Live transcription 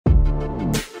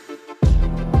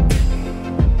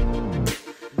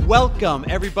Welcome,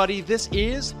 everybody. This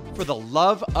is For the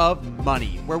Love of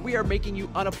Money, where we are making you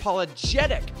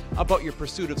unapologetic about your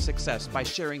pursuit of success by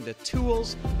sharing the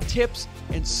tools, tips,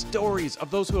 and stories of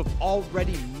those who have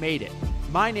already made it.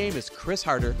 My name is Chris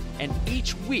Harder, and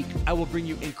each week I will bring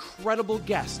you incredible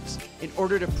guests in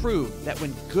order to prove that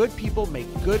when good people make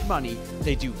good money,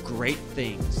 they do great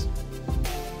things.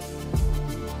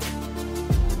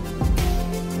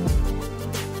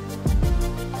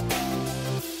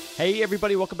 Hey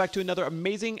everybody, welcome back to another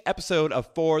amazing episode of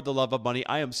For the Love of Money.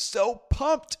 I am so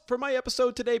pumped for my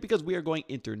episode today because we are going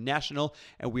international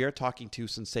and we are talking to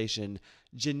sensation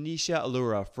Genecia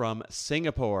Alluora from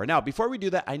Singapore. Now, before we do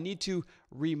that, I need to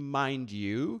remind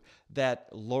you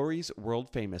that Lori's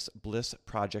world-famous Bliss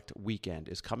Project weekend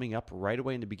is coming up right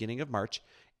away in the beginning of March,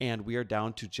 and we are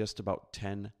down to just about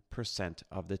 10%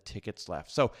 of the tickets left.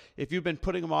 So if you've been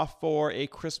putting them off for a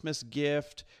Christmas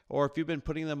gift, or if you've been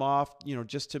putting them off,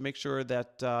 just to make sure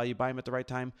that you buy them at the right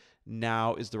time,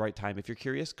 now is the right time. If you're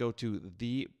curious, go to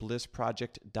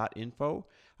theblissproject.info.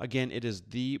 Again, it is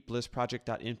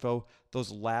theblissproject.info.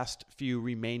 Those last few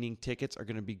remaining tickets are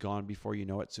going to be gone before you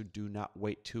know it, so do not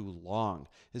wait too long.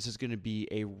 This is going to be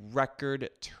a record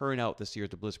turnout this year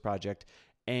at the Bliss Project.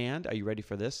 And are you ready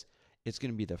for this? It's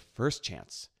going to be the first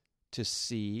chance to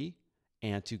see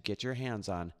and to get your hands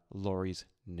on Lori's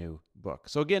new book.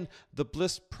 So again,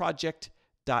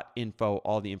 theblissproject.info,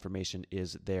 all the information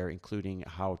is there, including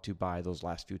how to buy those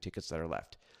last few tickets that are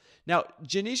left. Now,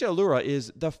 Genecia Alluora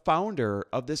is the founder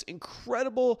of this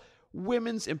incredible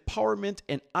women's empowerment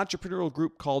and entrepreneurial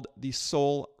group called the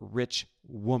Soul Rich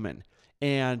Woman.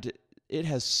 And it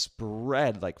has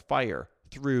spread like fire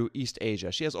through East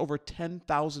Asia. She has over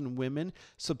 10,000 women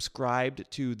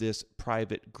subscribed to this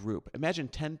private group. Imagine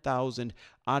 10,000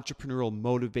 entrepreneurial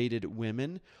motivated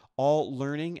women all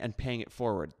learning and paying it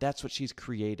forward. That's what she's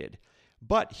created.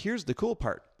 But here's the cool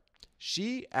part.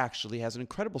 She actually has an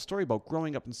incredible story about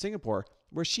growing up in Singapore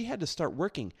where she had to start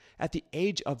working at the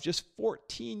age of just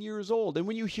 14 years old. And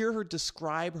when you hear her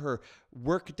describe her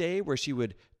work day where she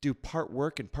would do part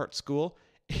work and part school,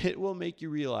 it will make you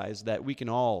realize that we can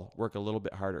all work a little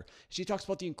bit harder. She talks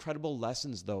about the incredible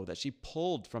lessons, though, that she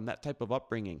pulled from that type of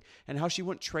upbringing and how she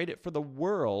wouldn't trade it for the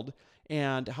world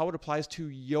and how it applies to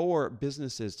your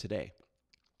businesses today.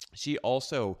 She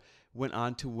also went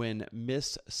on to win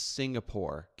Miss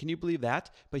Singapore. Can you believe that?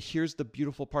 But here's the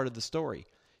beautiful part of the story.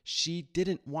 She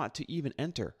didn't want to even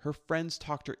enter. Her friends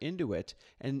talked her into it,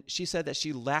 and she said that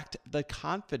she lacked the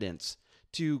confidence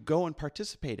to go and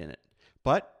participate in it.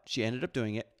 But she ended up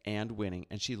doing it and winning,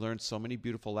 and she learned so many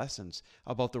beautiful lessons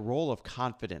about the role of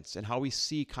confidence and how we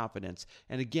see confidence,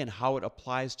 and again, how it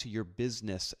applies to your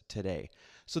business today.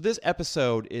 So this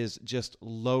episode is just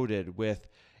loaded with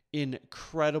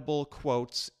incredible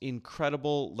quotes,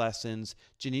 incredible lessons.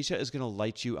 Genecia is going to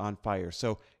light you on fire.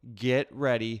 So get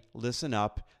ready, listen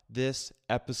up. This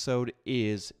episode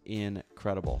is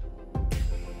incredible.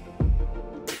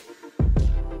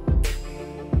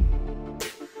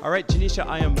 All right, Genecia,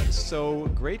 I am so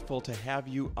grateful to have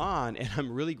you on, and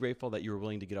I'm really grateful that you were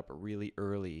willing to get up really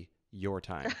early your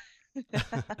time.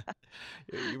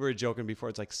 You were joking before,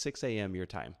 it's like 6 a.m. your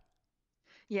time.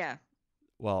 Yeah.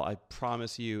 Well, I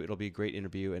promise you it'll be a great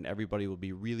interview, and everybody will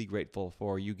be really grateful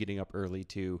for you getting up early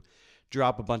to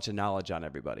drop a bunch of knowledge on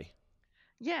everybody.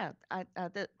 Yeah,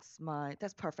 that's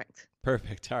perfect.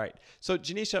 Perfect. All right. So,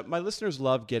 Genecia, my listeners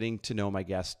love getting to know my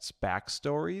guests'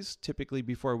 backstories, typically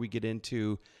before we get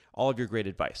into all of your great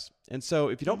advice. And so,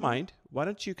 if you don't mind, why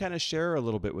don't you kind of share a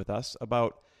little bit with us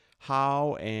about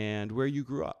how and where you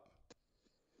grew up?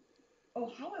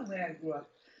 Oh, how and where I grew up.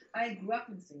 I grew up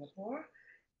in Singapore.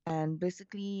 And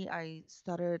basically, I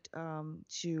started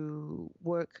to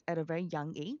work at a very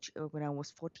young age when I was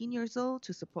 14 years old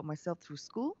to support myself through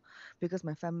school because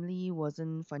my family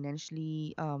wasn't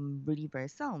financially really very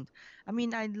sound. I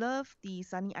mean, I love the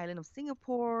sunny island of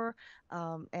Singapore,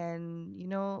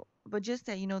 but just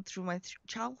that, through my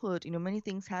childhood, many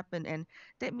things happened, and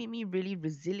that made me really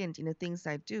resilient in the things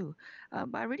I do.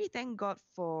 But I really thank God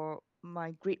for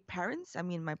my great parents. I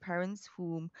mean, my parents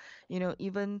whom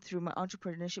even through my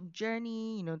entrepreneurship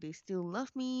journey, they still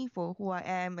love me for who I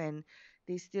am, and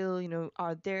they still,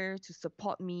 are there to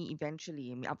support me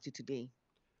eventually, I mean, up to today.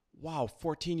 Wow,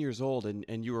 14 years old,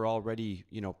 and you were already,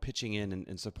 pitching in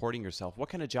and supporting yourself. What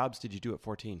kind of jobs did you do at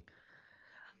 14?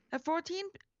 At 14,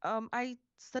 I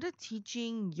started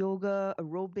teaching yoga,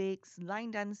 aerobics,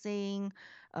 line dancing,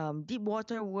 deep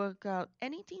water workout,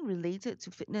 anything related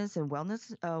to fitness and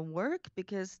wellness work,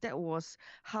 because that was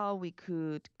how we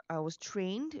could. I was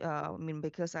trained. I mean,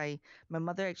 because my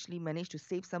mother actually managed to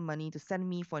save some money to send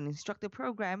me for an instructor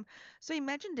program. So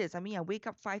imagine this. I mean, I wake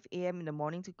up 5 a.m. in the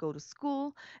morning to go to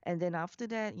school, and then after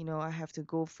that, I have to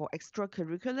go for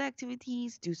extracurricular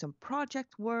activities, do some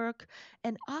project work,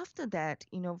 and after that,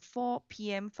 4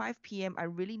 p.m., 5 p.m., I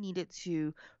really needed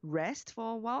to rest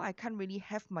for a while. I can't really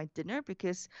have my dinner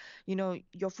because,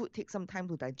 your food takes some time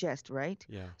to digest, right?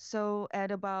 Yeah. So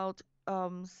at about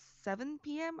 7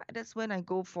 p.m., that's when I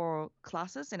go for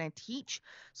classes and I teach.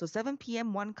 So 7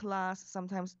 p.m., one class,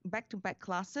 sometimes back to back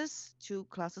classes, two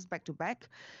classes back to back.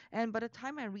 And by the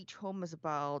time I reach home is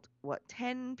about, what,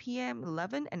 10 p.m.,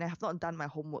 11, and I have not done my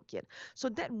homework yet. So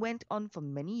that went on for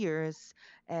many years,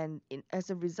 and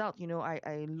as a result,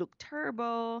 I look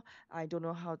terrible. I don't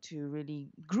know how to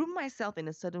really groom myself in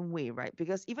a certain way, right?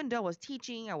 Because even though I was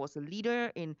teaching, I was a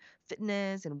leader in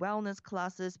fitness and wellness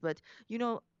classes, but you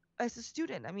know as a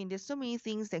student, I mean, there's so many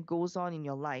things that goes on in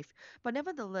your life. But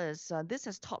nevertheless, this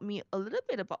has taught me a little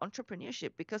bit about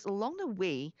entrepreneurship, because along the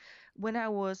way, when I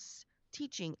was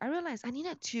teaching, I realized I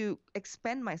needed to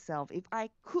expand myself. If I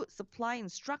could supply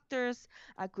instructors,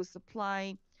 I could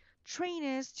supply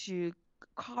trainers to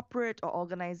corporate or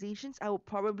organizations, I would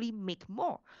probably make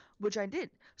more, which I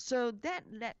did. So that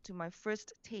led to my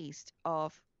first taste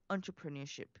of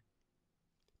entrepreneurship.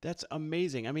 That's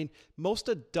amazing. I mean, most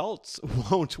adults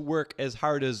won't work as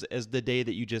hard as the day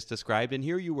that you just described. And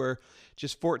here you were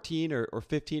just 14 or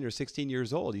 15 or 16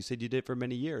 years old. You said you did it for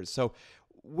many years. So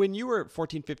when you were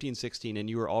 14, 15, 16, and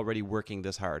you were already working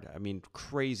this hard, I mean,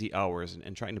 crazy hours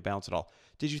and trying to balance it all,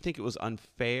 did you think it was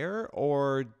unfair,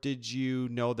 or did you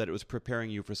know that it was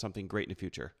preparing you for something great in the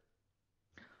future?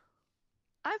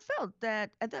 I felt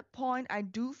that at that point, I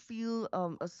do feel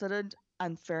a certain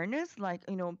unfairness. Like,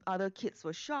 other kids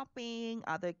were shopping,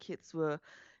 other kids were,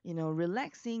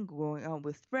 relaxing, going out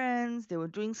with friends. They were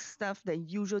doing stuff that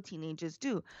usual teenagers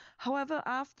do. However,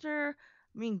 after,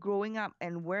 I mean, growing up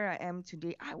and where I am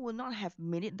today, I would not have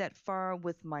made it that far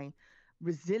with my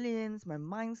resilience, my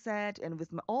mindset, and with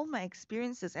all my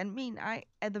experiences. And I mean,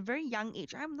 at a very young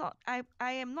age,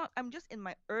 I'm just in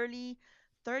my early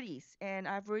 30s, and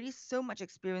I've already so much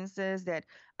experiences that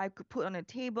I could put on a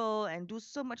table and do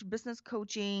so much business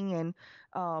coaching and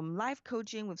life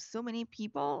coaching with so many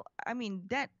people. I mean,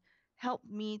 that helped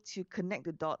me to connect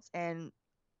the dots, and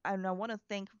I want to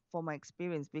thank for my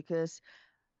experience, because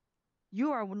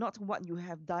you are not what you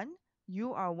have done,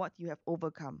 you are what you have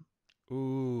overcome.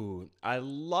 Ooh, I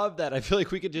love that. I feel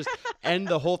like we could just end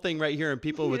the whole thing right here and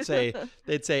people would say,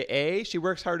 they'd say, A, she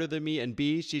works harder than me, and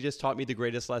B, she just taught me the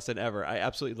greatest lesson ever. I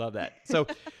absolutely love that. So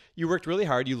you worked really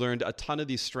hard. You learned a ton of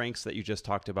these strengths that you just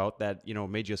talked about that,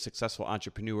 made you a successful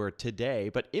entrepreneur today.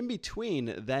 But in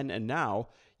between then and now,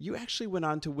 you actually went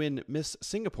on to win Miss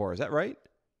Singapore. Is that right?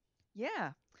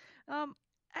 Yeah. Um,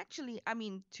 Actually, I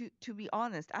mean, to be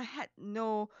honest, I had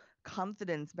no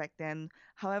confidence back then.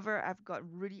 However, I've got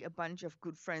really a bunch of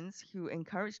good friends who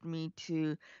encouraged me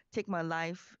to take my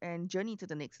life and journey to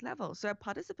the next level. So I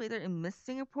participated in Miss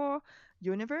Singapore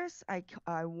Universe.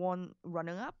 I won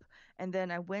runner up, and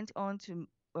then I went on to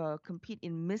compete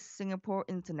in Miss Singapore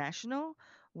International,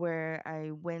 where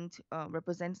I went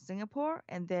represent Singapore,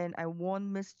 and then I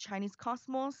won Miss Chinese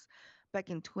Cosmos back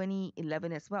in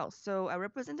 2011 as well. So I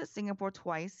represented Singapore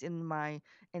twice in my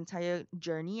entire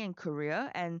journey and career,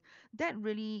 and that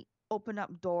really opened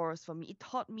up doors for me. It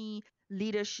taught me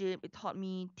leadership, it taught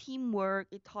me teamwork,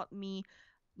 it taught me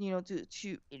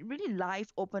to it really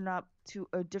life open up to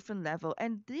a different level.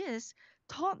 And this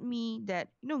taught me that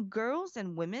girls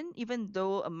and women, even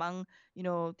though among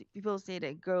people say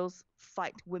that girls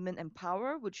fight women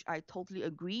empower, which I totally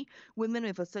agree. Women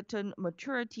with a certain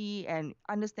maturity and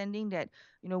understanding that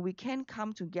we can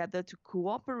come together to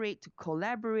cooperate, to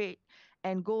collaborate,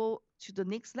 and go to the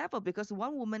next level, because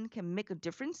one woman can make a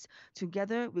difference.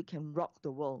 Together we can rock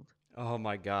the world. Oh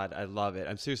my God, I love it.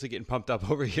 I'm seriously getting pumped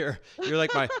up over here. You're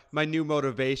like my new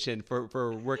motivation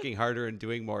for working harder and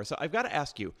doing more. So I've got to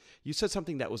ask you, you said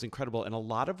something that was incredible, and a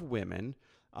lot of women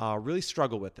really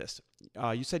struggle with this.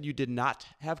 You said you did not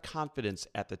have confidence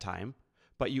at the time,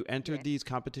 but you entered Yes. these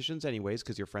competitions anyways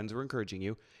because your friends were encouraging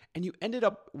you, and you ended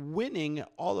up winning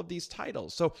all of these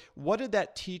titles. So what did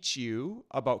that teach you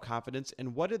about confidence,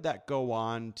 and what did that go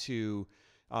on to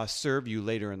serve you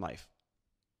later in life?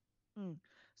 Mm.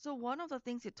 So one of the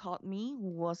things it taught me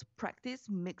was practice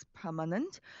makes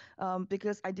permanent,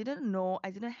 because I didn't know, I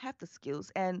didn't have the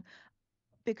skills, and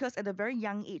because at a very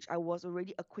young age, I was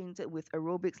already acquainted with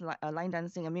aerobics, line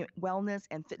dancing, I mean, wellness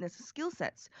and fitness skill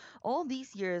sets. All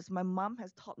these years, my mom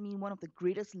has taught me one of the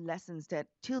greatest lessons that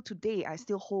till today I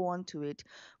still hold on to it,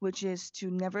 which is to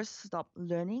never stop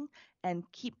learning and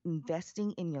keep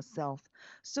investing in yourself.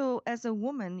 So, as a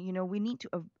woman, we need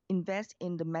to invest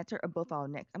in the matter above our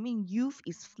neck. I mean, youth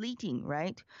is fleeting,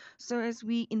 right? So, as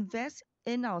we invest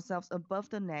in ourselves above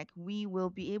the neck, we will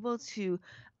be able to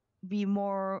be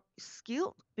more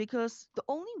skilled because the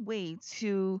only way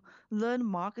to learn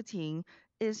marketing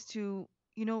is to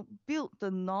build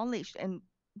the knowledge and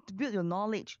to build your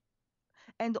knowledge,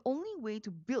 and the only way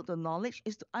to build the knowledge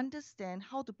is to understand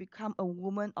how to become a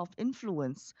woman of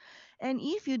influence. And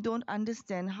if you don't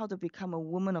understand how to become a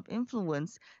woman of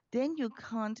influence, then you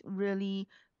can't really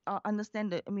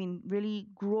understand I mean, really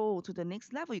grow to the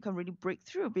next level. You can't really break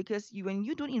through because when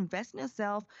you don't invest in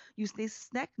yourself, you stay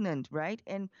stagnant, right?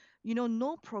 And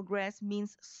no progress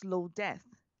means slow death.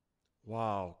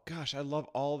 Wow. Gosh, I love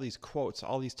all these quotes,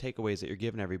 all these takeaways that you're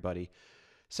giving everybody.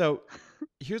 So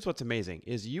here's what's amazing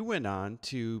is you went on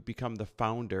to become the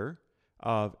founder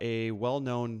of a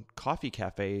well-known coffee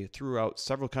cafe throughout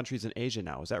several countries in Asia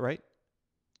now. Is that right?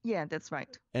 Yeah, that's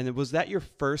right. And was that your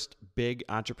first big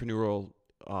entrepreneurial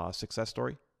success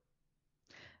story?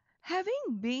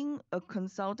 Having been a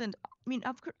consultant, I mean,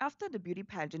 after the beauty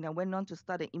pageant, I went on to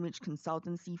start an image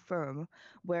consultancy firm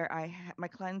where my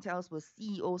clientele were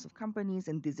CEOs of companies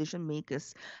and decision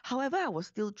makers. However, I was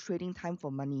still trading time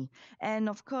for money. And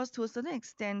of course, to a certain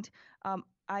extent,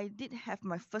 I did have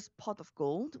my first pot of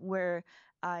gold where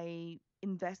I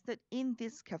invested in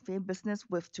this cafe business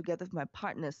with together with my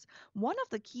partners. One of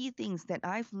the key things that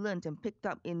I've learned and picked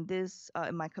up in this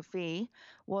in my cafe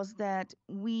was that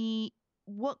we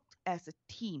worked as a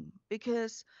team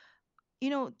because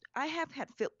I have had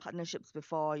failed partnerships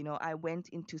before. I went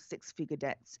into six-figure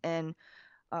debts, and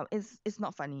it's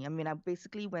not funny. I mean, I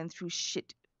basically went through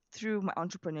shit through my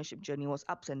entrepreneurship journey. It was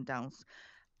ups and downs.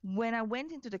 When I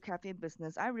went into the cafe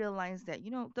business, I realized that,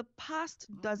 the past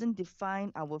doesn't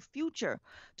define our future.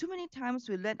 Too many times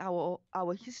we let our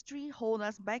history hold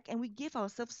us back and we give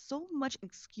ourselves so much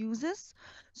excuses,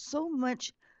 so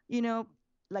much, you know,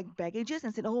 like baggages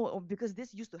and said, oh, because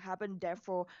this used to happen,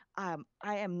 therefore I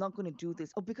am not going to do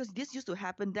this. Or because this used to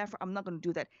happen, therefore I'm not going to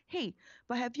do that. Hey,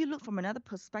 but have you looked from another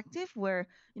perspective where,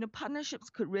 partnerships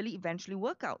could really eventually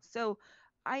work out? So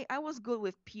I was good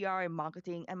with PR and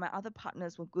marketing, and my other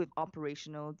partners were good with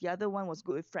operational. The other one was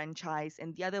good with franchise,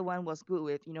 and the other one was good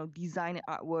with, design and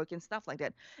artwork and stuff like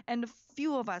that. And a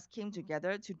few of us came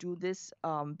together to do this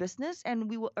business, and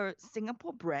we were a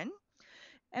Singapore brand,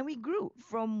 and we grew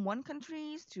from one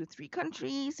countries to three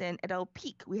countries, and at our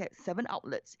peak, we had seven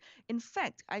outlets. In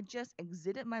fact, I just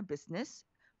exited my business.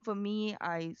 For me,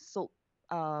 I sold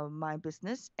my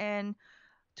business, and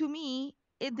to me,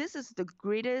 this is the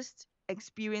greatest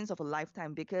experience of a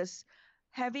lifetime because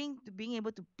being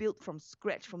able to build from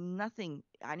scratch, from nothing.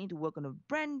 I need to work on the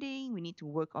branding. We need to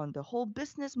work on the whole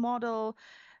business model,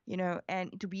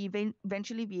 and to be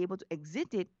eventually be able to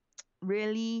exit it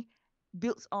really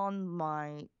builds on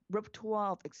my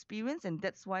repertoire of experience, and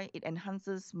that's why it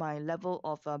enhances my level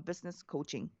of business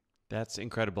coaching. That's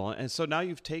incredible. And so now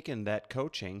you've taken that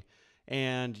coaching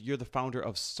and you're the founder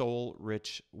of Soul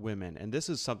Rich Women. And this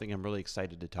is something I'm really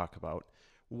excited to talk about.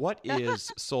 What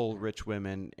is Soul Rich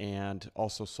Women and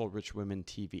also Soul Rich Women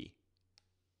TV?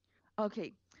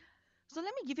 Okay, so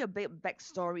let me give you a bit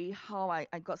backstory how I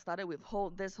got started with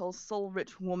this whole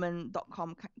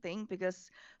soulrichwoman.com thing,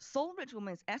 because Soul Rich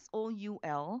Woman is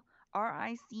SOULRICHWOMAN.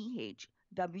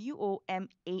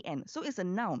 So it's a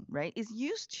noun, right? It's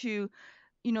used to,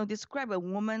 describe a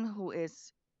woman who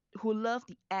loves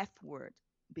the F word,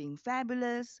 being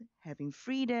fabulous, having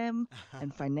freedom,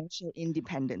 and financial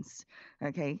independence.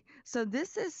 Okay, so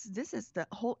this is the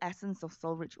whole essence of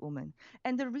Soul Rich Woman.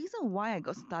 And the reason why I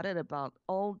got started about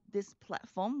all this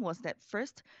platform was that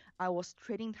first I was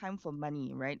trading time for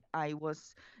money, right? I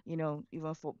was,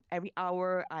 even for every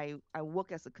hour I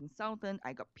work as a consultant,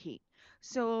 I got paid.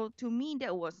 So to me,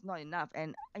 that was not enough.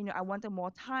 And, I wanted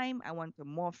more time, I wanted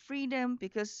more freedom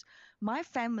because my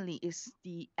family is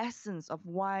the essence of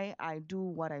why I do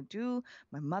what I do.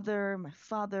 My mother, my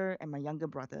father, and my younger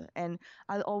brother. And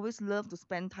I always love to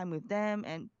spend time with them.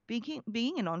 And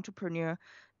being an entrepreneur,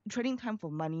 trading time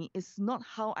for money is not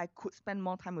how I could spend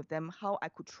more time with them, how I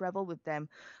could travel with them.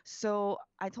 So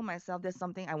I told myself there's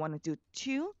something I want to do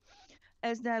too,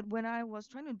 is that when I was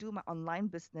trying to do my online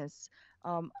business,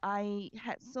 I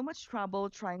had so much trouble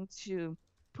trying to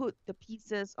put the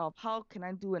pieces of how can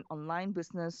I do an online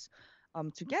business.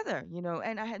 together,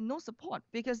 and I had no support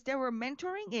because they were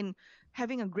mentoring in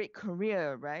having a great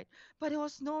career, right? But it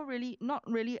was not really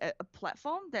a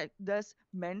platform that does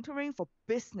mentoring for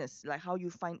business, like how you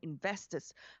find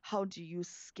investors, how do you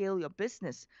scale your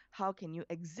business, how can you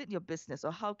exit your business,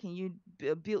 or how can you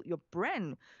build your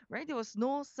brand, right? There was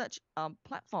no such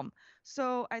platform.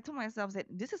 So I told myself that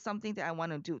this is something that I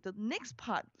want to do. The next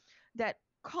part that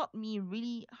caught me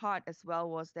really hard as well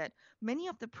was that many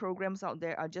of the programs out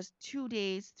there are just 2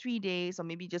 days, 3 days, or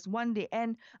maybe just one day.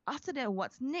 And after that,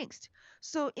 what's next?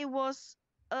 So it was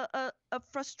a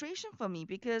frustration for me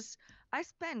because I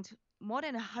spent more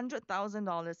than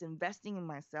 $100,000 investing in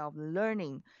myself,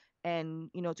 learning,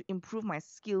 and to improve my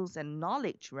skills and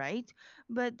knowledge, right?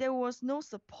 But there was no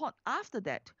support after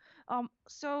that.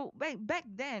 So back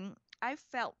then, I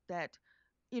felt that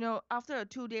after a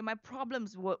 2 day, my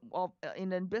problems were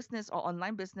in a business or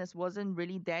online business wasn't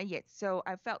really there yet. So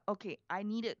I felt, okay, I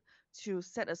needed to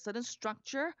set a certain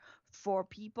structure for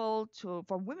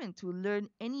women to learn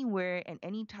anywhere and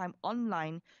anytime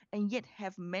online, and yet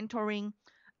have mentoring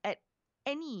at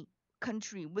any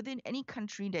country, within any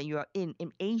country that you are in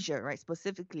Asia, right?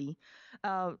 Specifically,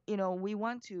 we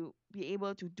want to be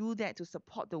able to do that to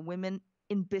support the women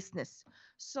in business.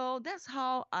 So that's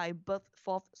how I birthed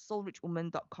forth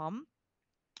soulrichwoman.com.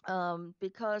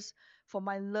 Because for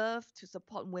my love to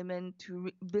support women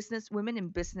business women in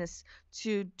business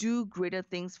to do greater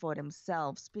things for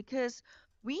themselves, because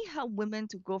we help women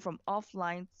to go from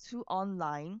offline to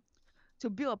online to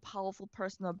build a powerful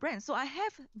personal brand. So I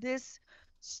have this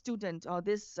student, or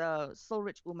this soul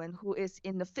rich woman, who is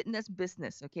in the fitness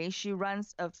business. Okay, she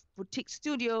runs a boutique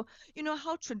studio. You know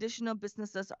how traditional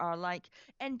businesses are like,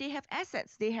 and they have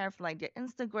assets. They have like their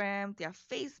Instagram, their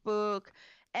Facebook,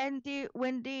 and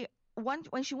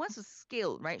when she wants to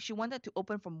scale, right? She wanted to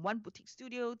open from one boutique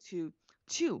studio to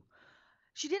two.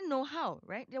 She didn't know how,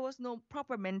 right? There was no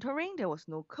proper mentoring, there was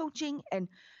no coaching. And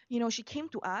she came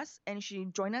to us and she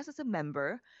joined us as a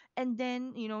member. And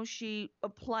then she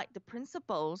applied the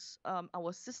principles,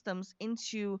 our systems,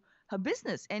 into her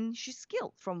business, and she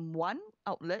scaled from one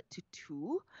outlet to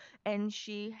two. And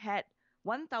she had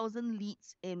 1,000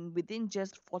 leads in within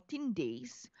just 14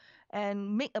 days,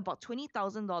 and make about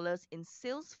 $20,000 in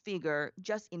sales figure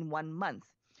just in 1 month.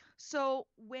 So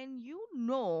when you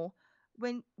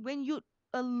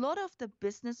a lot of the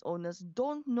business owners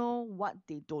don't know what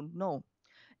they don't know,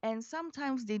 and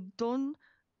sometimes they don't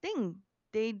think,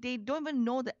 they don't even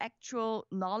know the actual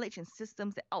knowledge and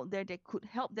systems that out there that could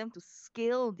help them to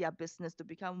scale their business to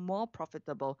become more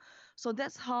profitable. So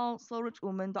that's how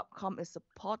soulrichwoman.com is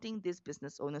supporting this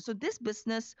business owner. So this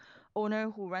business owner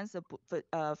who runs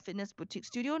a fitness boutique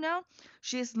studio now,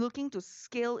 she's looking to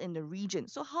scale in the region.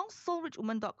 So how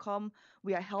soulrichwoman.com,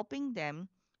 we are helping them,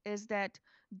 is that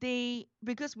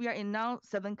because we are in now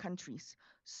 7 countries.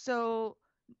 So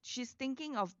she's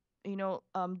thinking of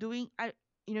doing I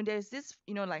there's this,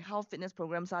 like how fitness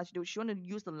programs are to do. She want to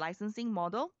use the licensing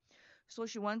model, so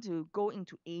she want to go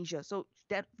into Asia. So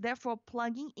that therefore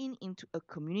plugging into a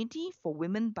community for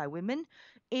women by women,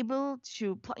 able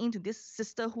to plug into this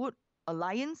sisterhood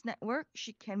alliance network,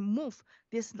 she can move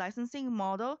this licensing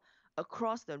model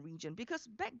across the region. Because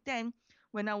back then,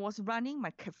 when I was running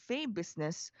my cafe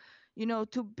business,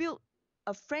 to build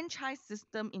a franchise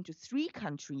system into 3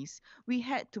 countries, we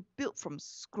had to build from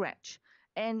scratch.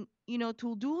 And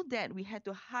to do that, we had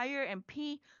to hire and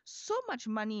pay so much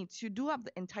money to do up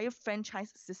the entire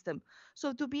franchise system.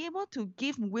 So to be able to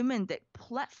give women that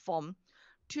platform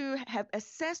to have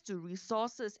access to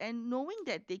resources, and knowing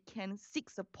that they can seek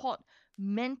support,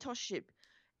 mentorship,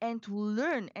 and to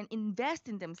learn and invest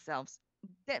in themselves,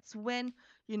 that's when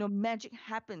magic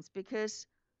happens. Because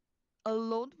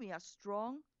alone we are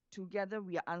strong, together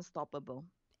we are unstoppable.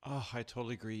 Oh, I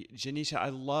totally agree. Janisha, I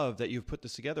love that you've put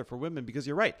this together for women because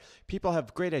you're right. People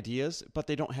have great ideas, but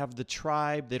they don't have the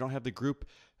tribe, they don't have the group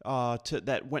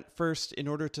that went first in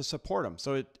order to support them.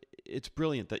 So it's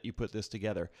brilliant that you put this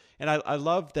together. And I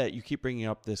love that you keep bringing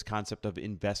up this concept of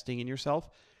investing in yourself.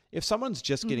 If someone's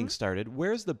just getting Hmm. started,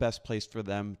 where's the best place for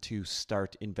them to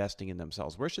start investing in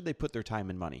themselves? Where should they put their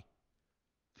time and money?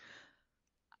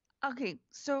 Okay,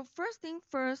 so first thing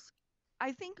first,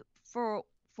 I think for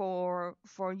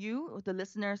you, the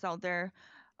listeners out there,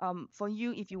 for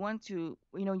you, if you want to,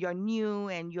 you're new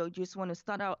and you just want to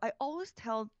start out, I always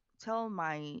tell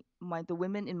the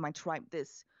women in my tribe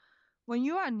this: when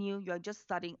you are new, you're just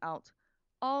starting out,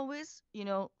 always,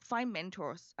 find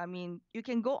mentors. I mean, you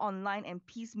can go online and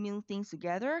piecemeal things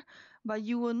together, but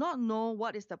you will not know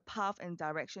what is the path and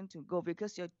direction to go,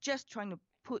 because you're just trying to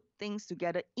put things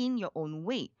together in your own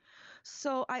way.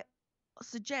 So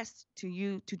suggest to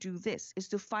you to do this is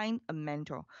to find a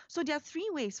mentor. So there are three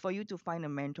ways for you to find a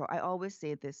mentor. I always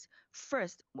say this.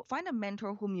 First, find a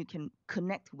mentor whom you can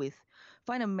connect with.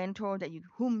 Find a mentor that you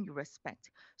whom you respect.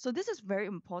 So this is very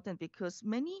important because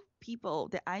many people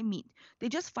that I meet, they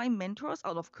just find mentors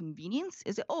out of convenience.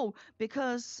 Is it, oh,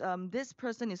 because this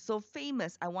person is so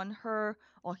famous, I want her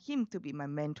or him to be my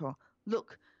mentor.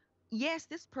 Look, yes,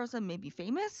 this person may be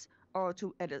famous or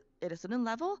to at a certain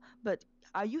level, but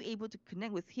are you able to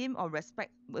connect with him or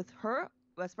respect her?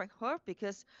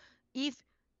 Because if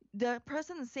the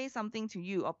person says something to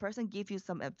you or person give you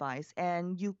some advice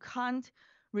and you can't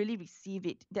really receive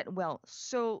it that well,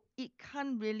 so it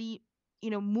can't really,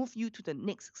 move you to the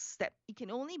next step. It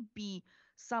can only be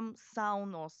some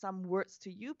sound or some words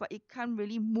to you, but it can't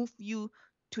really move you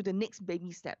to the next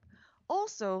baby step.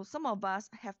 Also, some of us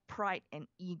have pride and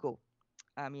ego.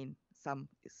 I mean, some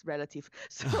is relative.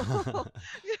 So,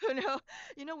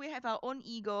 you know, we have our own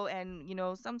ego, and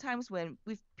sometimes when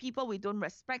with people we don't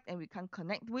respect and we can't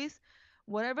connect with,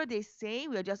 whatever they say,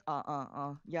 we're just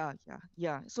yeah, yeah,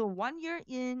 yeah. So 1 year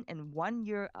in and 1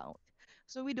 year out.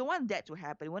 So we don't want that to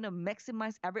happen. We want to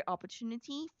maximize every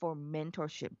opportunity for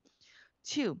mentorship.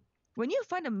 Two, when you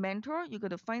find a mentor, you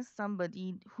got to find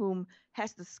somebody whom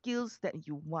has the skills that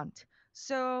you want.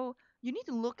 So you need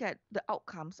to look at the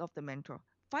outcomes of the mentor.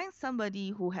 Find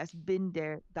somebody who has been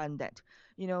there, done that.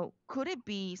 Could it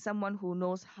be someone who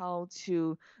knows how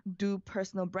to do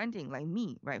personal branding like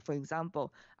me, right? For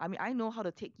example, I mean, I know how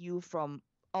to take you from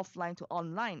offline to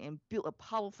online and build a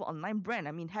powerful online brand.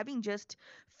 I mean, having just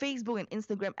Facebook and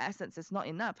Instagram assets is not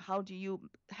enough. How do you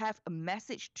have a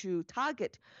message to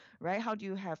target, right? How do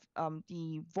you have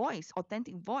the voice,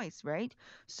 authentic voice, right?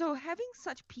 So having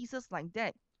such pieces like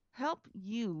that help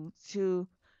you to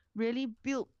really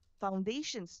build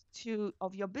foundations to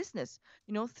of your business,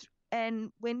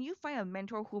 and when you find a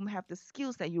mentor whom have the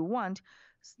skills that you want,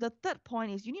 the third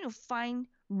point is you need to find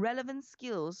relevant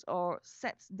skills or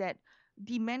sets that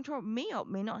the mentor may or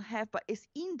may not have, but is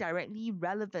indirectly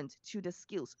relevant to the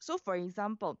skills. So, for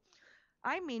example,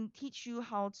 I may teach you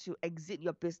how to exit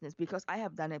your business because I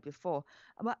have done it before.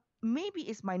 But maybe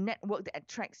it's my network that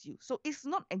attracts you. So it's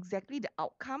not exactly the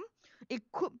outcome. It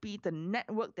could be the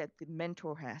network that the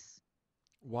mentor has.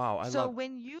 Wow, I So love.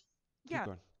 when you, Keep yeah,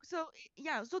 going.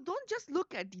 so don't just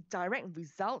look at the direct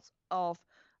results of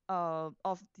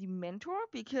the mentor,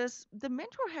 because the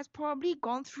mentor has probably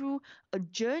gone through a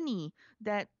journey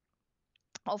that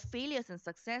of failures and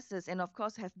successes, and of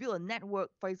course have built a network,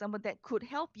 for example, that could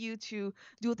help you to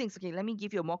do things. Okay, let me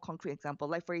give you a more concrete example.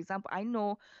 Like, for example, I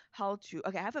know how to,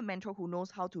 okay, I have a mentor who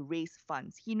knows how to raise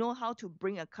funds. He know how to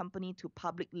bring a company to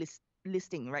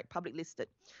listing, right? Public listed.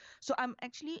 So I'm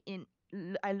actually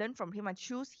I learned from him. I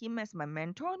choose him as my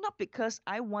mentor, not because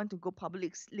I want to go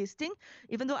public listing,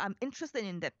 even though I'm interested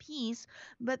in that piece,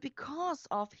 but because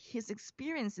of his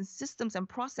experience in systems and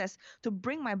process to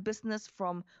bring my business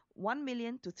from 1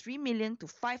 million to 3 million to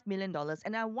 $5 million.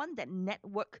 And I want that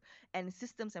network and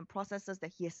systems and processes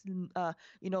that he has, you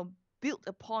know, built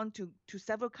upon to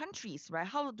several countries, right?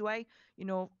 How do I,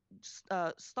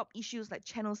 stop issues like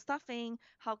channel stuffing?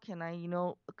 How can I,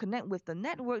 connect with the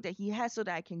network that he has so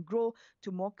that I can grow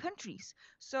to more countries?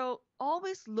 So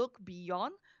always look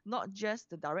beyond not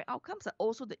just the direct outcomes, but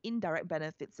also the indirect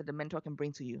benefits that the mentor can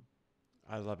bring to you.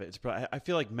 I love it. I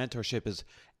feel like mentorship is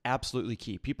absolutely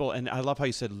key. People, and I love how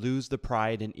you said lose the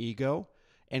pride and ego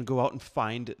and go out and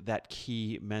find that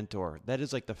key mentor. That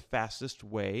is like the fastest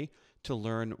way to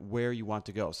learn where you want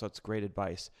to go. So it's great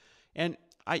advice. And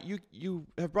you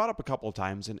have brought up a couple of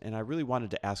times, and I really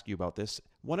wanted to ask you about this.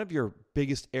 One of your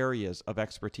biggest areas of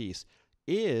expertise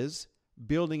is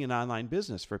building an online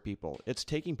business for people. It's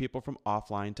taking people from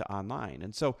offline to online.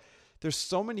 And so there's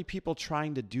so many people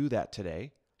trying to do that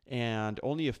today, and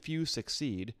only a few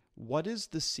succeed. What is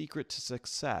the secret to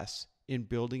success in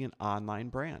building an online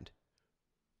brand?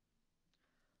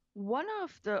 One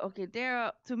of the okay,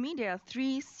 to me there are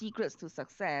three secrets to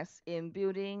success in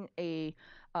building a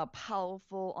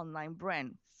powerful online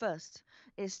brand. First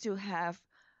is to have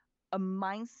a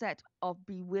mindset of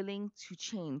be willing to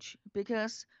change,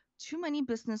 because too many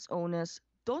business owners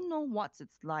don't know what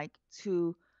it's like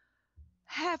to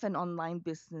have an online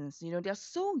business. They're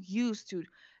so used to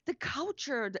the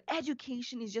culture, the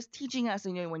education is just teaching us,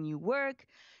 when you work,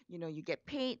 you get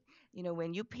paid,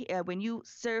 when you pay, when you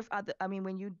serve other, I mean,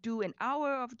 when you do an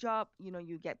hour of job,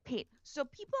 you get paid. So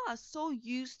people are so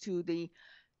used to the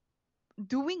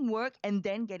doing work and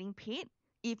then getting paid.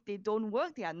 If they don't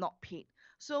work, they are not paid.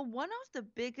 So one of the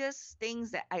biggest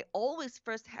things that I always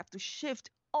first have to shift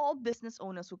all business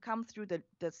owners who come through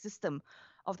the system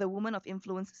of the Woman of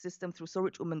Influence system through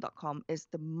SoRichWoman.com is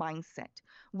the mindset,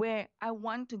 where I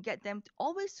want to get them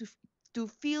to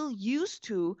feel used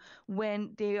to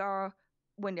when they are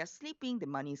when they're sleeping, the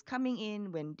money is coming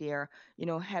in. When they're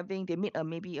having they made a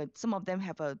maybe some of them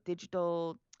have a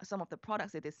digital, some of the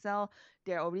products that they sell,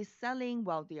 they're already selling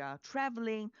while they are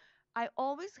traveling. I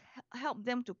always help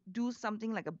them to do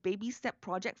something like a baby step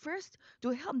project first, to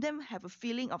help them have a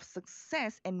feeling of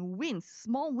success and wins,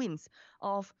 small wins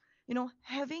of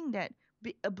having that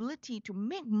ability to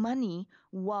make money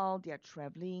while they're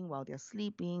traveling, while they're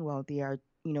sleeping, while they are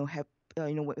have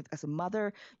as a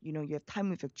mother, you have time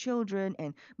with your children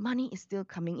and money is still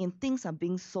coming in, things are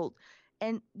being sold.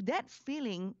 And that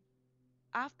feeling,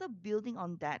 after building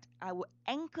on that, I will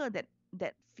anchor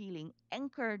that feeling,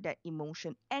 anchor that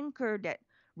emotion, anchor that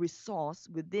resource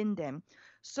within them,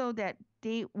 so that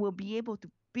they will be able to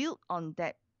build on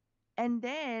that, and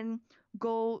then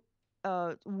go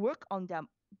work on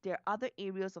their other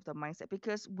areas of the mindset.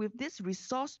 Because with this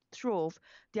resource trove,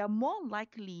 they are more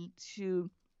likely to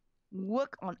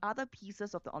work on other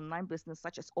pieces of the online business,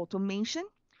 such as automation,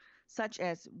 such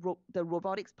as the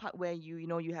robotics part, where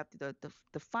you have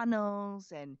the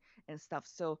funnels and stuff.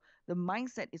 So the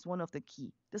mindset is one of the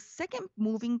key. The second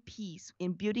moving piece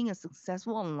in building a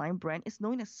successful online brand is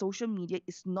knowing that social media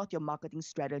is not your marketing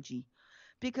strategy.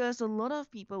 Because a lot of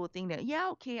people will think that, yeah,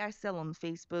 okay, I sell on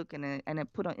Facebook and I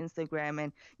put on Instagram,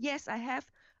 and yes, I have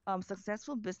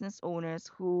successful business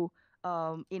owners who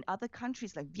in other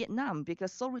countries like Vietnam,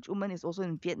 because Soul Rich Woman is also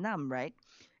in Vietnam, right?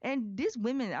 And these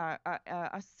women are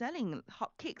selling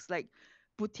hotcakes, like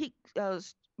boutique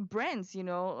brands,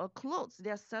 clothes.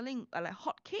 They're selling like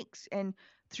hotcakes and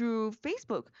through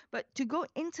Facebook. But to go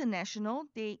international,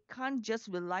 they can't just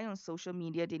rely on social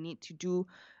media. They need to do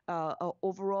a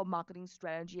overall marketing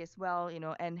strategy as well,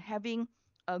 and having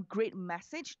a great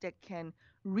message that can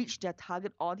reach their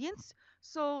target audience.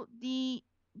 So the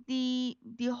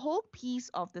whole piece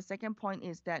of the second point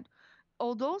is that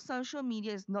although social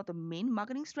media is not the main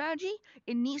marketing strategy,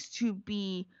 it needs to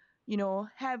be,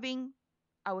 having,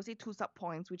 I would say, two sub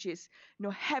points, which is,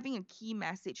 having a key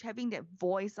message, having that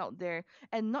voice out there,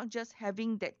 and not just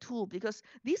having that tool, because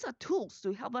these are tools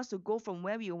to help us to go from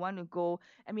where we want to go.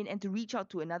 I mean, and to reach out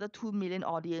to another 2 million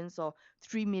audience or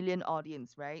 3 million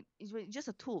audience, right? It's really just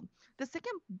a tool. The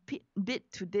second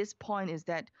bit to this point is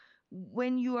that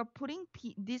when you are putting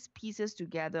these pieces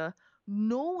together,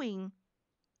 knowing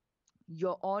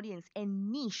your audience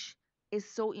and niche is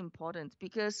so important,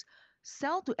 because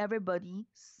sell to everybody,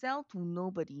 sell to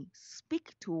nobody,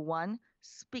 speak to one,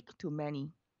 speak to many.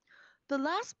 The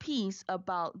last piece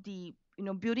about the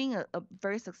building a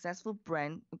very successful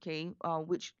brand, okay,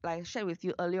 which like I shared with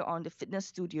you earlier on, the fitness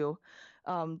studio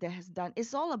that has done,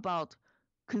 it's all about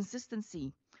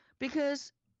consistency.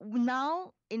 Because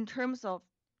now, in terms of,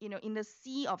 in the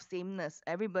sea of sameness,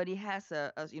 everybody has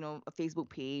a Facebook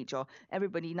page, or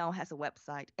everybody now has a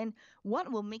website. And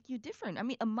what will make you different? I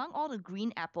mean, among all the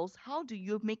green apples, how do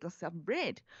you make yourself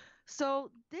red? So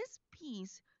this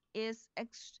piece is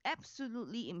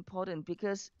absolutely important,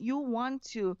 because you want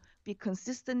to be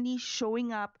consistently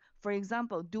showing up. For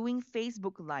example, doing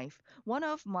Facebook Live. One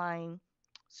of my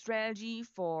strategy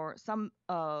for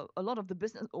a lot of the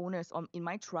business owners in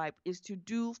my tribe is to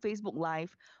do Facebook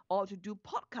Live or to do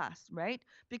podcasts, right?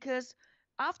 Because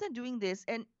after doing this,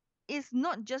 and it's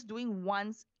not just doing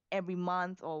once every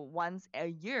month or once a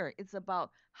year, it's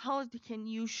about how can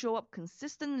you show up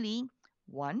consistently,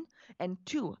 one, and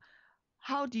two,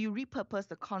 how do you repurpose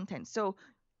the content? So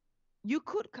you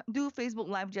could do Facebook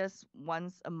Live just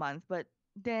once a month, but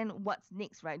then what's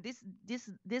next, right?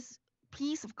 This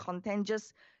piece of content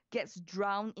just gets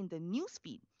drowned in the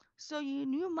newsfeed. So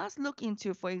you must look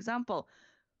into, for example,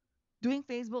 doing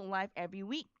Facebook Live every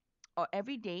week or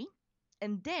every day,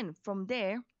 and then from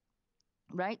there,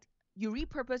 right? You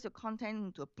repurpose your content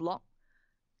into a blog,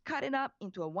 cut it up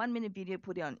into a 1 minute video,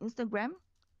 put it on Instagram.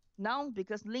 Now,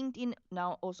 because LinkedIn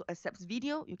now also accepts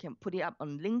video, you can put it up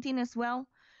on LinkedIn as well.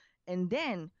 And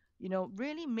then,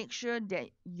 really make sure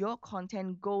that your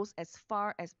content goes as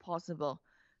far as possible,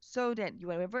 so that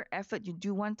whatever effort you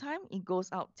do one time, it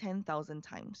goes out 10,000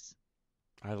 times.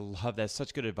 I love that.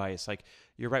 Such good advice. Like,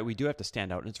 you're right. We do have to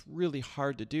stand out, and it's really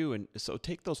hard to do. And so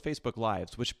take those Facebook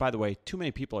Lives, which, by the way, too many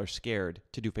people are scared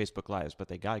to do Facebook Lives, but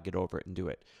they got to get over it and do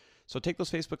it. So take those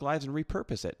Facebook Lives and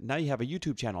repurpose it. Now you have a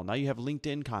YouTube channel. Now you have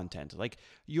LinkedIn content. Like,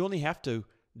 you only have to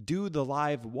do the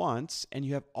live once, and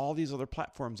you have all these other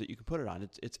platforms that you can put it on.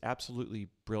 It's absolutely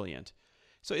brilliant.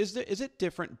 So is it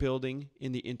different building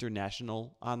in the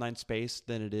international online space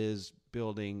than it is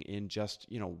building in just,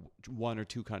 one or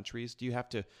two countries? Do you have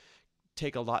to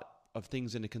take a lot of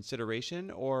things into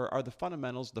consideration, or are the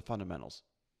fundamentals the fundamentals?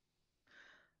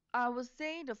 I would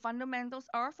say the fundamentals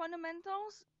are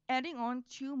fundamentals, adding on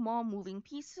two more moving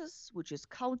pieces, which is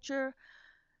culture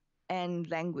and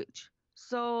language.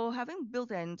 So, having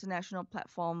built an international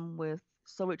platform with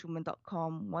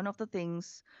soulrichwoman.com,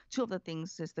 two of the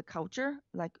things is the culture.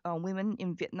 Like women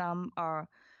in Vietnam are,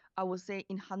 I would say,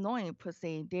 in Hanoi per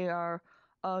se, they are,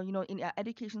 in our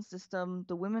education system,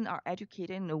 the women are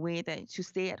educated in a way that to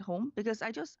stay at home. Because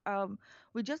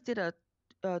we just did a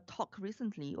talk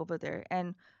recently over there,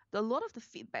 and a lot of the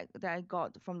feedback that I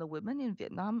got from the women in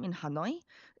Vietnam, in Hanoi,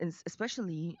 is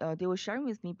especially they were sharing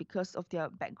with me because of their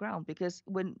background. Because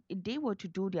when they were to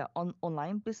do their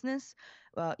online business,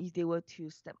 if they were to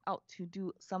step out to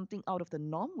do something out of the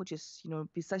norm, which is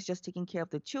besides just taking care of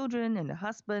the children and the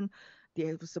husband,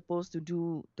 they were supposed to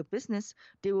do the business.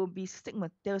 There will be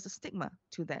stigma. There is a stigma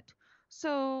to that.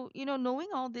 So knowing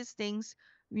all these things,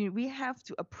 we have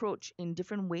to approach in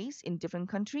different ways in different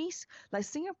countries. Like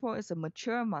Singapore is a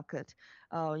mature market,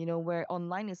 where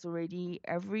online is already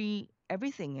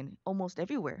everything and almost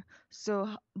everywhere.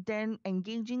 So then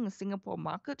engaging the Singapore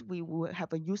market, we will have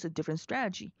to use a different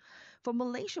strategy. For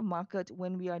Malaysia market,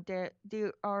 when we are there,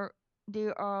 there are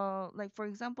like, for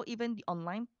example, even the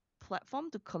online platform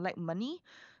to collect money,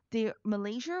 the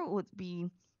Malaysia would be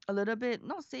a little bit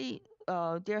not say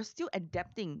they're still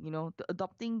adapting,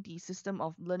 adopting the system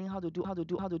of learning how different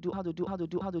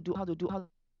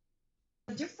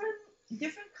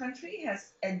different country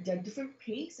has a different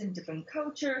pace and different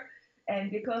culture. And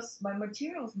because my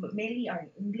materials mainly are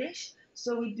in English,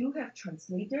 so we do have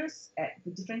translators at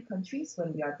the different countries.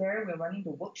 When we are there, we're running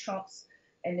the workshops,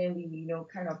 and then we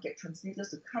kind of get translators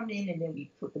to come in, and then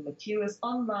we put the materials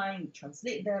online, we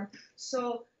translate them.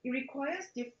 So it requires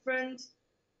different,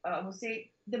 I would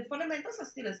say the fundamentals are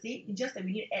still the same. It's just that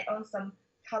we need to add on some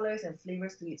colors and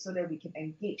flavors to it so that we can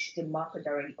engage the market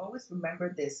directly. Always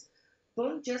remember this.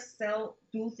 Don't just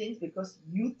do things because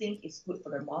you think it's good for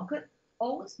the market.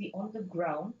 Always be on the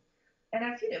ground. And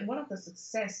I feel that one of the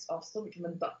success of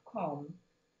soulrichwoman.com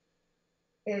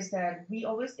is that we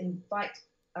always invite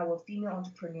our female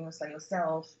entrepreneurs like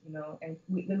yourself, and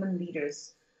women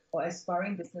leaders or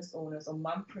aspiring business owners or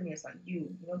mompreneurs like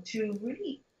to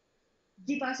really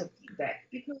give us a feedback,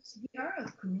 because we are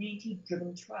a community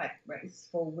driven tribe, right? It's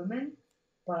for women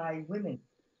by women.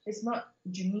 It's not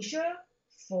Genecia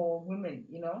for women.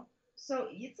 So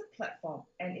it's a platform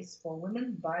and it's for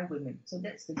women by women. So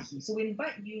that's the key. So we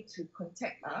invite you to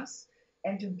contact us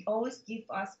and to always give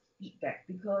us feedback,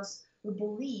 because we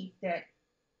believe that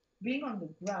being on the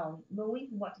ground, knowing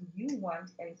what you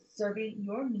want and serving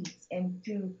your needs, and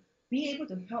to be able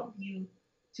to help you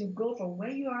to go from where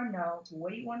you are now to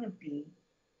where you want to be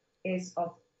is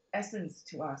of essence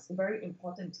to us, very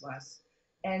important to us.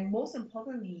 And most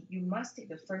importantly, you must take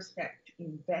the first step to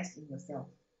invest in yourself.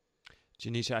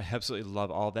 Genecia, I absolutely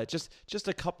love all that. Just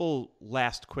a couple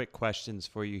last quick questions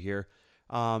for you here.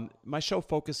 My show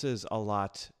focuses a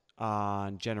lot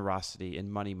on generosity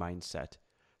and money mindset.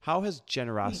 How has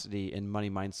generosity and money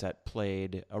mindset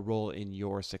played a role in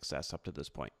your success up to this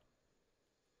point?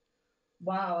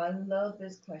 Wow, I love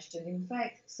this question. In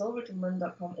fact,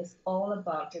 soulrichwoman.com is all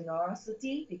about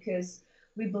generosity, because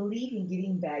we believe in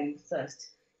giving value first.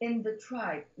 In the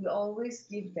tribe, we always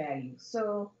give value.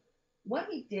 So what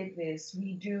we did is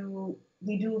we do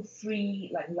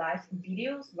free like live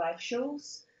videos, live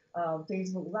shows,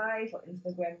 Facebook Live or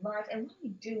Instagram Live, and what we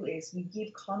do is we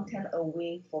give content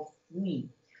away for free.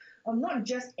 Not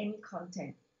just any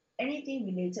content, anything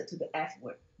related to the F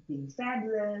word, being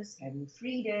fabulous, having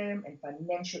freedom, and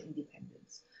financial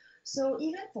independence. So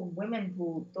even for women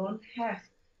who don't have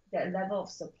that level of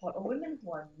support, or women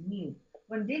who are new,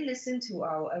 when they listen to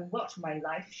our and watch my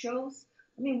live shows,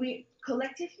 I mean, we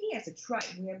collectively as a tribe,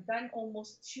 we have done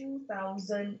almost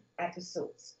 2,000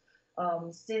 episodes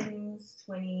since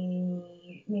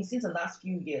since the last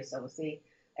few years, I would say.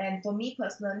 And for me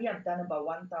personally, I've done about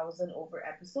 1,000 over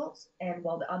episodes, and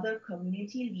while the other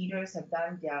community leaders have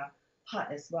done their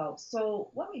part as well. So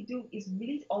what we do is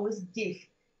really always give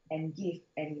and give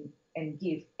and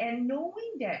give, and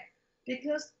knowing that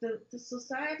because the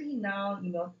society now,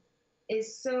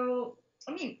 is so,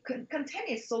 I mean, content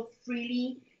is so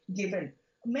freely given.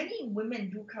 Many women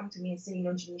do come to me and say,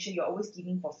 Genecia, you're always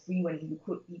giving for free when you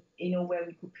could be, where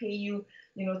we could pay you,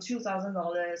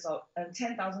 $2,000 or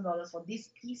 $10,000 for this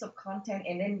piece of content,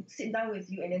 and then sit down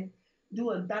with you and then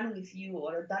do a done with you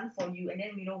or a done for you, and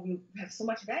then we have so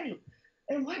much value.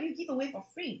 And why do you give away for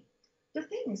free? The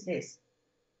thing is this: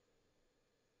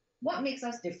 what makes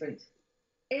us different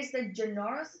is the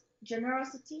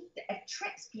generosity that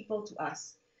attracts people to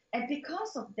us. And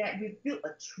because of that, we've built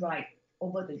a tribe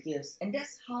over the years. And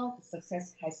that's how the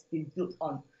success has been built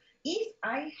on. If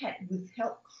I had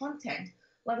withheld content,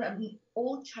 like an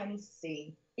old Chinese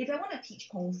saying, if I want to teach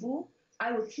Kung Fu,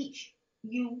 I will teach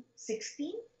you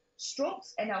 16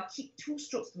 strokes and I'll keep 2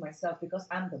 strokes to myself because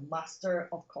I'm the master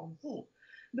of Kung Fu.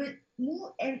 But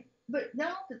more and but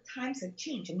now the times have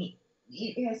changed. I mean,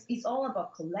 it's all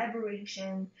about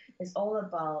collaboration. It's all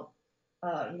about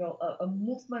a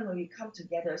movement where we come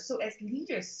together. So as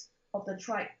leaders of the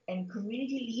tribe and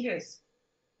community leaders,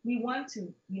 we want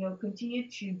to continue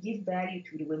to give value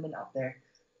to the women out there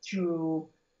through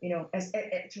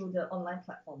through the online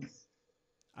platforms.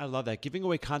 I love that. Giving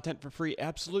away content for free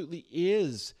absolutely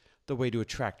is the way to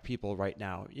attract people right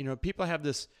now. People have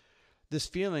this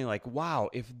feeling like, wow,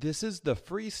 if this is the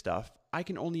free stuff, I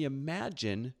can only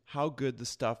imagine how good the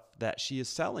stuff that she is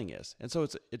selling is. And so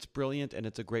it's brilliant, and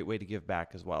it's a great way to give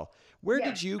back as well. Where Yeah,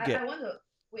 did you I get want to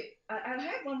wait. I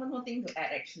have one more thing to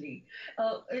add actually.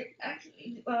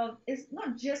 It's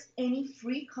not just any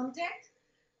free content.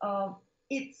 Uh,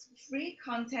 it's free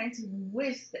content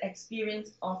with the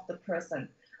experience of the person.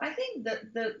 I think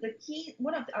the key,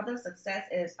 one of the other success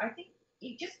is, I think,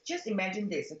 you just imagine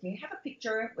this, okay? Have a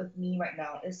picture with me right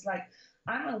now. It's like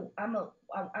I'm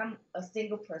a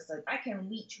single person. I can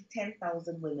reach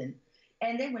 10,000 women.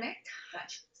 And then when I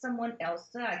touch someone else,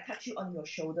 so I touch you on your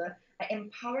shoulder, I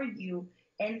empower you,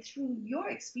 and through your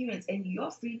experience and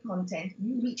your free content,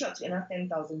 you reach out to another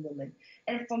 10,000 women.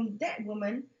 And from that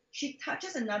woman, she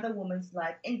touches another woman's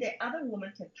life, and the other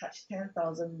woman can touch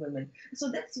 10,000 women.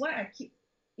 So that's why I keep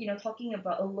talking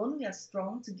about alone we are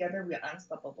strong, together we are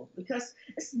unstoppable, because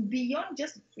it's beyond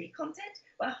just free content,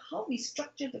 but how we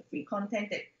structure the free content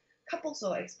that couples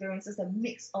or experiences that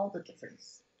makes all the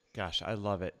difference. Gosh, I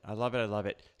love it. I love it. I love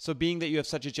it. So, being that you have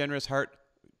such a generous heart,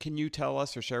 can you tell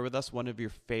us or share with us one of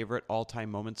your favorite all-time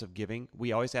moments of giving?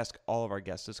 We always ask all of our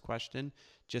guests this question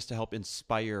just to help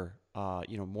inspire,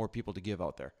 more people to give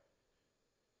out there.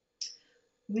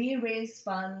 We raise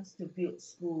funds to build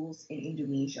schools in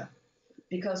Indonesia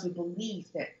because we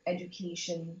believe that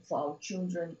education for our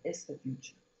children is the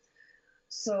future.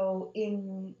 So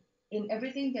in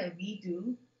everything that we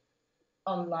do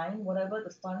online, whatever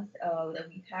the funds that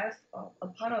we have, a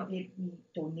part of it we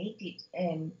donate it,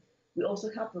 and we also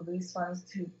help to raise funds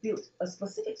to build a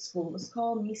specific school. It's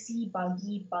called Misi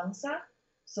Bagi Bangsa,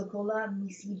 Sekolah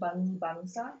Misi Bagi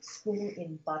Bangsa School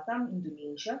in Batam,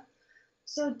 Indonesia.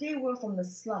 So they were from the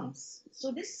slums.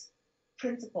 So this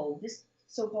principal, this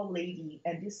so-called lady,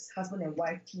 and this husband and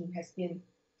wife team has been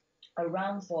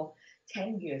around for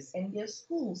 10 years, and their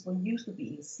schools were used to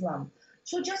be in slum.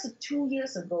 So just 2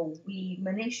 years ago, we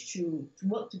managed to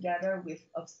work together with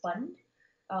a fund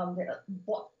that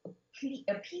bought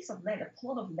a piece of land, a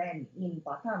plot of land in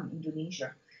Batam,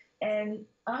 Indonesia. And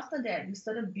after that, we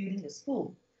started building the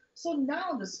school. So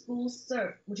now the school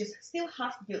serve, which is still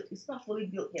half built, it's not fully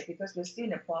built yet because we're still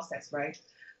in the process, right?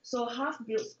 So half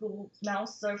built school now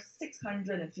serves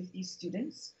 650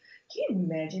 students. Can you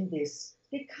imagine this?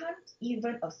 They can't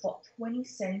even afford 20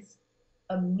 cents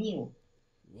a meal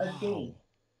a day.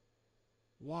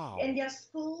 Wow. Wow. And their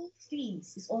school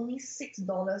fees is only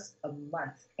 $6 a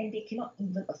month, and they cannot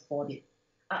even afford it.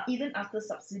 Even after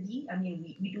subsidy, I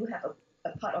mean, we do have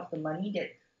a part of the money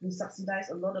that we subsidize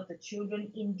a lot of the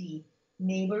children in the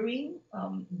neighboring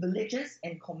villages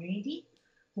and community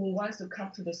who wants to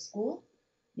come to the school,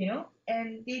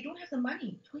 and they don't have the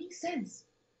money. 20 cents.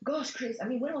 Gosh, Chris, I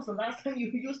mean, when was the last time you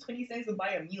used 20 cents to buy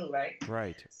a meal, right?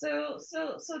 Right. So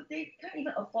they can't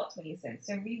even afford 20 cents.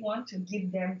 And we want to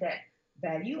give them that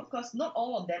value. Of course, not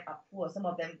all of them are poor. Some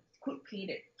of them could pay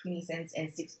that 20 cents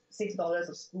and $6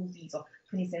 of school fees or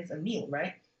 20 cents a meal,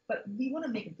 right? But we want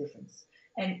to make a difference.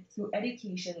 And through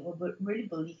education, we really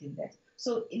believe in that.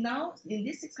 So now, in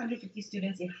these 650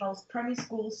 students, it house primary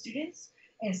school students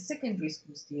and secondary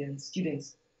school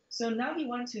students. So now we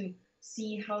want to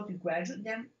see how to graduate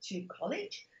them to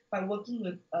college by working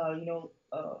with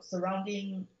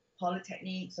surrounding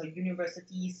polytechnics or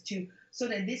universities to so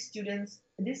that these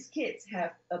kids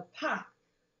have a path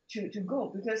to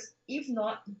go, because if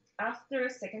not, after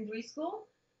secondary school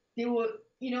they would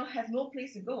have no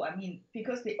place to go. I mean,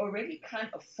 because they already can't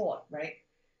afford, right?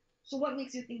 So what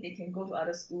makes you think they can go to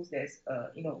other schools that's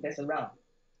around?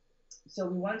 So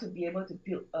we want to be able to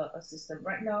build a system.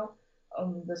 Right now,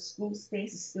 the school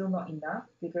space is still not enough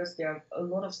because there are a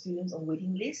lot of students on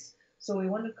waiting lists. So we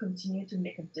want to continue to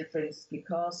make a difference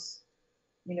because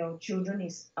children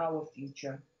is our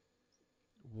future.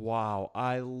 Wow.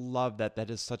 I love that.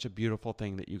 That is such a beautiful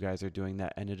thing that you guys are doing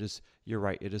that. And you're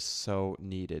right, it is so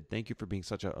needed. Thank you for being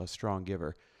such a strong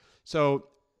giver. So,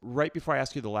 right before I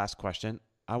ask you the last question,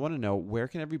 I want to know, where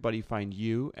can everybody find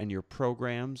you and your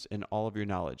programs and all of your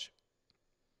knowledge?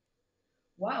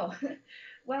 Wow.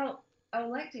 Well, I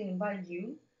would like to invite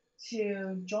you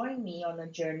to join me on a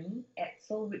journey at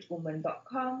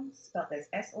soulrichwoman.com, spelled as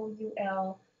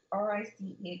SOULRICHWOMAN.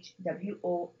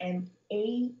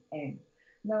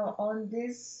 Now, on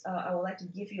this, I would like to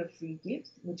give you a free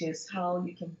gift, which is how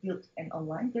you can build an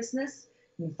online business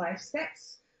in 5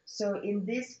 steps. So, in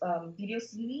this video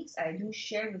series, I do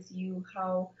share with you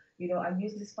how I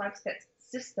use this 5 step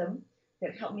system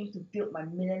that helped me to build my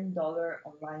 $1 million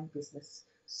online business.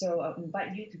 So I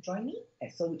invite you to join me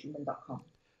at soulrichwoman.com.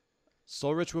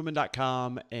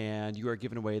 soulrichwoman.com, and you are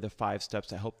giving away the 5 steps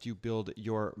that helped you build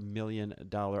your $1 million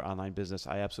online business.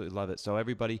 I absolutely love it. So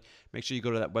everybody, make sure you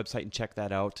go to that website and check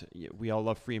that out. We all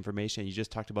love free information. You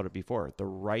just talked about it before. The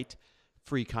right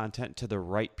free content to the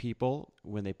right people,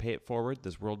 when they pay it forward,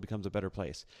 this world becomes a better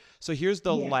place. So here's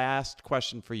the last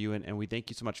question for you, and we thank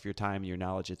you so much for your time and your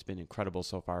knowledge. It's been incredible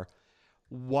so far.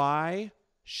 Why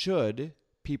should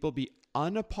people be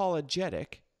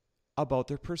unapologetic about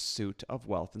their pursuit of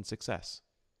wealth and success?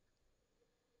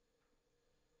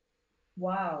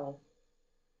 Wow.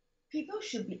 People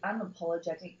should be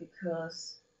unapologetic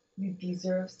because you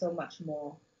deserve so much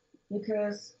more.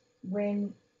 Because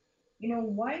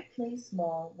why play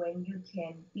small when you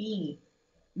can be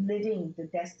living the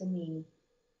destiny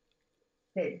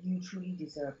that you truly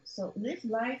deserve? So live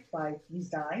life by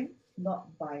design,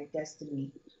 not by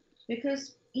destiny.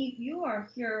 Because if you are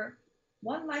here,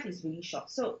 one life is really short.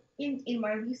 So in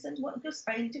my recent work, because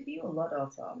I interview a lot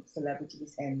of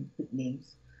celebrities and big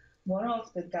names, one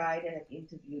of the guy that I've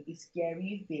interviewed is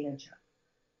Gary Vaynerchuk.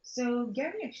 So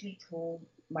Gary actually told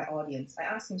my audience, I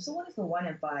asked him, so what is the one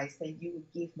advice that you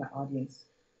would give my audience?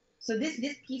 So this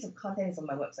piece of content is on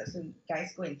my website, so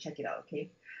guys go and check it out, okay?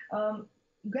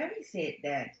 Gary said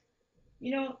that,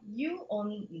 you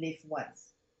only live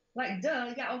once. Like,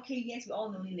 duh, yeah, okay, yes, we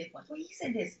all only live once. Well, he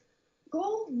said this,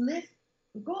 go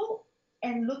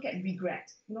and look at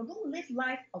regret. Don't live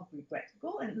life of regret.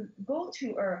 Go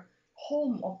to a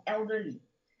home of elderly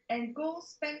and go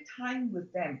spend time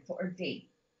with them for a day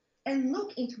and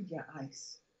look into their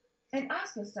eyes and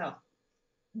ask yourself,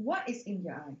 what is in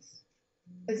their eyes?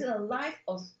 Is it a life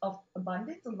of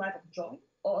abundance, a life of joy,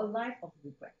 or a life of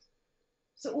regret?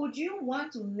 So would you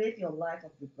want to live your life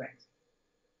of regret?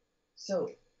 So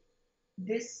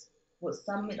this will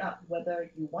sum it up,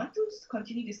 whether you want to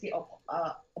continue to stay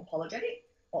apologetic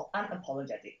or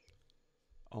unapologetic.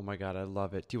 Oh my God, I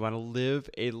love it. Do you want to live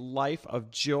a life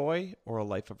of joy or a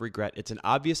life of regret? It's an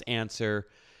obvious answer,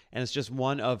 and it's just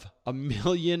one of a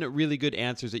million really good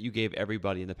answers that you gave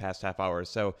everybody in the past half hour.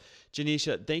 So,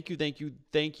 Genecia, thank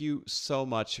you so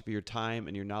much for your time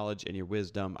and your knowledge and your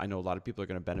wisdom. I know a lot of people are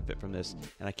going to benefit from this,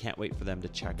 and I can't wait for them to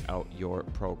check out your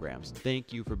programs.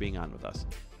 Thank you for being on with us.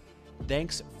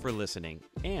 Thanks for listening.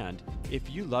 And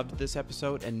if you loved this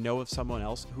episode and know of someone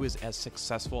else who is as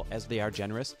successful as they are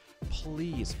generous,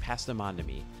 please pass them on to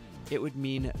me. It would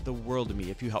mean the world to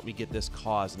me if you help me get this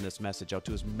cause and this message out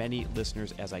to as many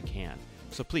listeners as I can.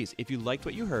 So please, if you liked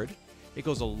what you heard, it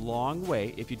goes a long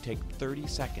way if you take 30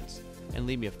 seconds and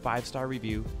leave me a 5-star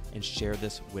review and share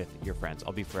this with your friends.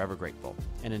 I'll be forever grateful.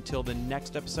 And until the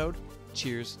next episode,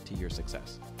 cheers to your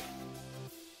success.